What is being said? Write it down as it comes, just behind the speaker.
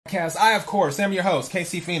I, of course, am your host,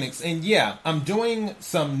 KC Phoenix, and yeah, I'm doing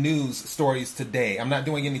some news stories today. I'm not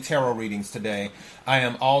doing any tarot readings today. I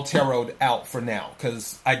am all taroted out for now,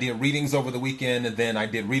 because I did readings over the weekend, and then I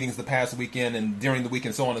did readings the past weekend, and during the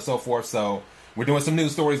weekend, so on and so forth, so we're doing some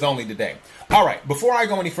news stories only today. All right, before I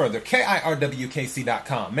go any further,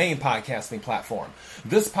 KIRWKC.com, main podcasting platform.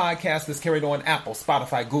 This podcast is carried on Apple,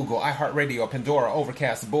 Spotify, Google, iHeartRadio, Pandora,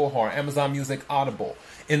 Overcast, Bullhorn, Amazon Music, Audible,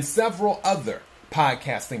 and several other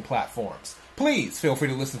podcasting platforms. Please feel free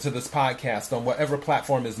to listen to this podcast on whatever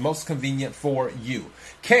platform is most convenient for you.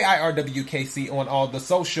 KIRWKC on all the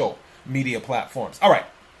social media platforms. All right.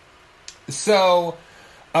 So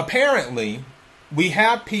apparently we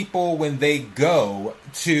have people when they go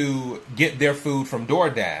to get their food from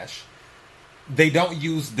DoorDash, they don't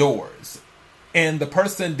use doors. And the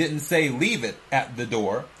person didn't say leave it at the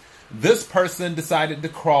door. This person decided to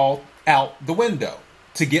crawl out the window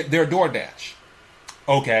to get their DoorDash.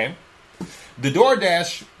 Okay. The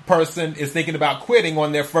DoorDash person is thinking about quitting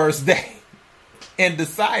on their first day and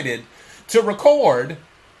decided to record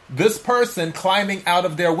this person climbing out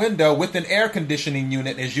of their window with an air conditioning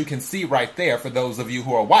unit, as you can see right there for those of you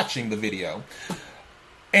who are watching the video.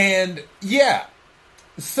 And yeah,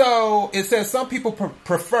 so it says some people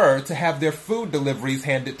prefer to have their food deliveries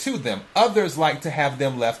handed to them. Others like to have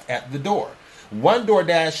them left at the door. One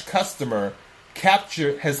DoorDash customer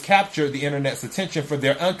has captured the internet's attention for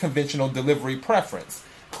their unconventional delivery preference,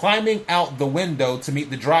 climbing out the window to meet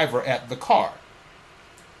the driver at the car.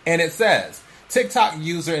 And it says, TikTok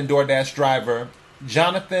user and DoorDash driver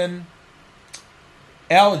Jonathan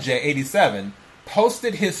LJ87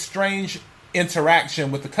 posted his strange interaction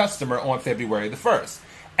with the customer on February the 1st.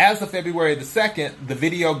 As of February the 2nd, the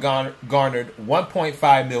video garnered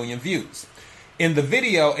 1.5 million views. In the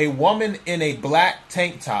video, a woman in a black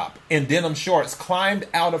tank top and denim shorts climbed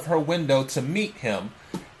out of her window to meet him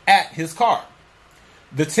at his car.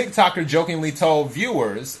 The TikToker jokingly told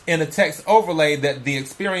viewers in a text overlay that the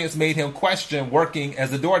experience made him question working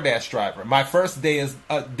as a DoorDash driver. My first day is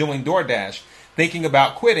doing DoorDash, thinking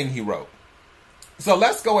about quitting, he wrote. So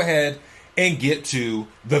let's go ahead and get to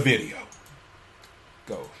the video.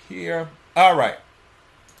 Go here. All right.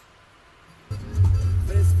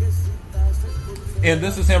 And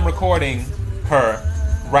this is him recording her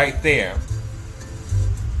right there.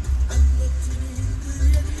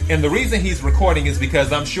 And the reason he's recording is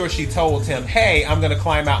because I'm sure she told him, hey, I'm going to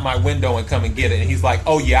climb out my window and come and get it. And he's like,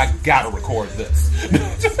 oh yeah, I got to record this.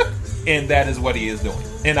 And that is what he is doing.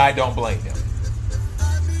 And I don't blame him.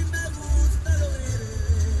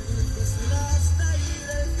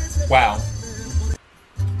 Wow.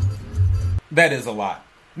 That is a lot.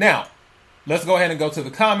 Now, let's go ahead and go to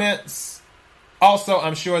the comments. Also,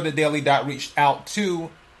 I'm sure the Daily Dot reached out to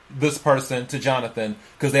this person, to Jonathan,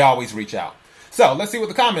 because they always reach out. So, let's see what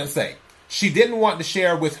the comments say. She didn't want to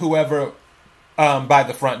share with whoever by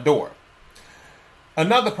the front door.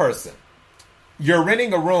 Another person. You're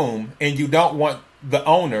renting a room and you don't want the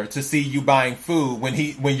owner to see you buying food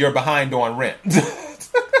when you're behind on rent.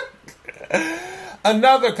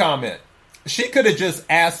 Another comment. She could have just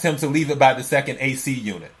asked him to leave it by the second AC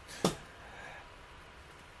unit.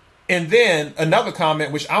 And then another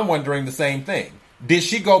comment, which I'm wondering the same thing. Did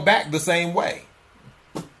she go back the same way?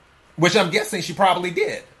 Which I'm guessing she probably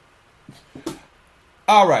did.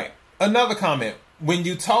 All right. Another comment. When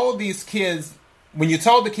you told the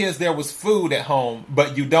kids there was food at home,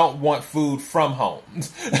 but you don't want food from home.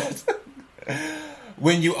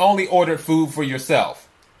 When you only ordered food for yourself.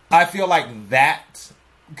 I feel like that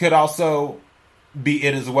could also be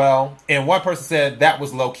it as well. And one person said that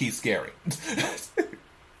was low-key scary.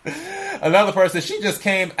 Another person, she just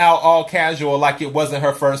came out all casual like it wasn't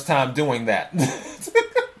her first time doing that.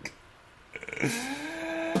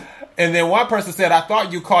 And then one person said, I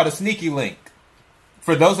thought you caught a sneaky link.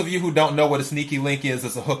 For those of you who don't know what a sneaky link is,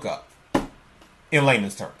 it's a hookup. In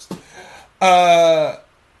layman's terms.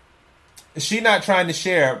 She not trying to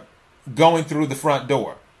share going through the front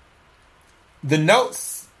door. The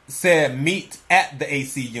notes said meet at the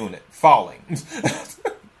AC unit, falling.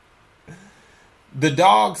 The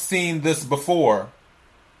dog seen this before.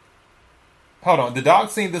 Hold on. The dog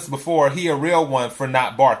seen this before. He a real one for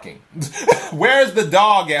not barking. Where's the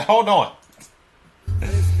dog at? Hold on.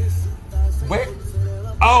 Where?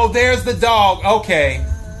 Oh, there's the dog. Okay.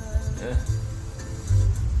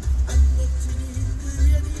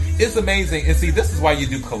 It's amazing. And see, this is why you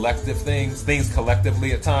do collective things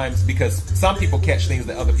collectively at times, because some people catch things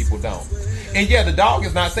that other people don't. And yeah, the dog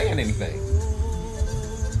is not saying anything.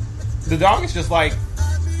 The dog is just like,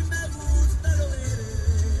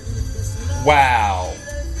 wow.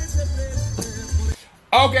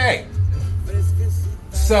 Okay.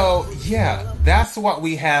 So, yeah, that's what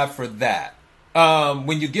we have for that.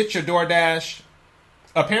 When you get your DoorDash,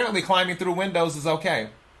 apparently climbing through windows is okay.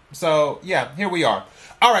 So, yeah, here we are.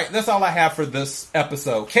 All right, that's all I have for this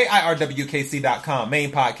episode. KIRWKC.com,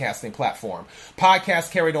 main podcasting platform.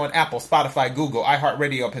 Podcast carried on Apple, Spotify, Google,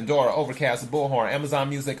 iHeartRadio, Pandora, Overcast, Bullhorn, Amazon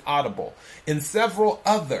Music, Audible, and several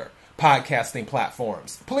other podcasting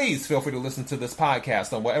platforms. Please feel free to listen to this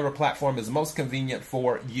podcast on whatever platform is most convenient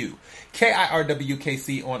for you.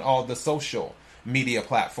 KIRWKC on all the social media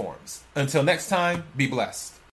platforms. Until next time, be blessed.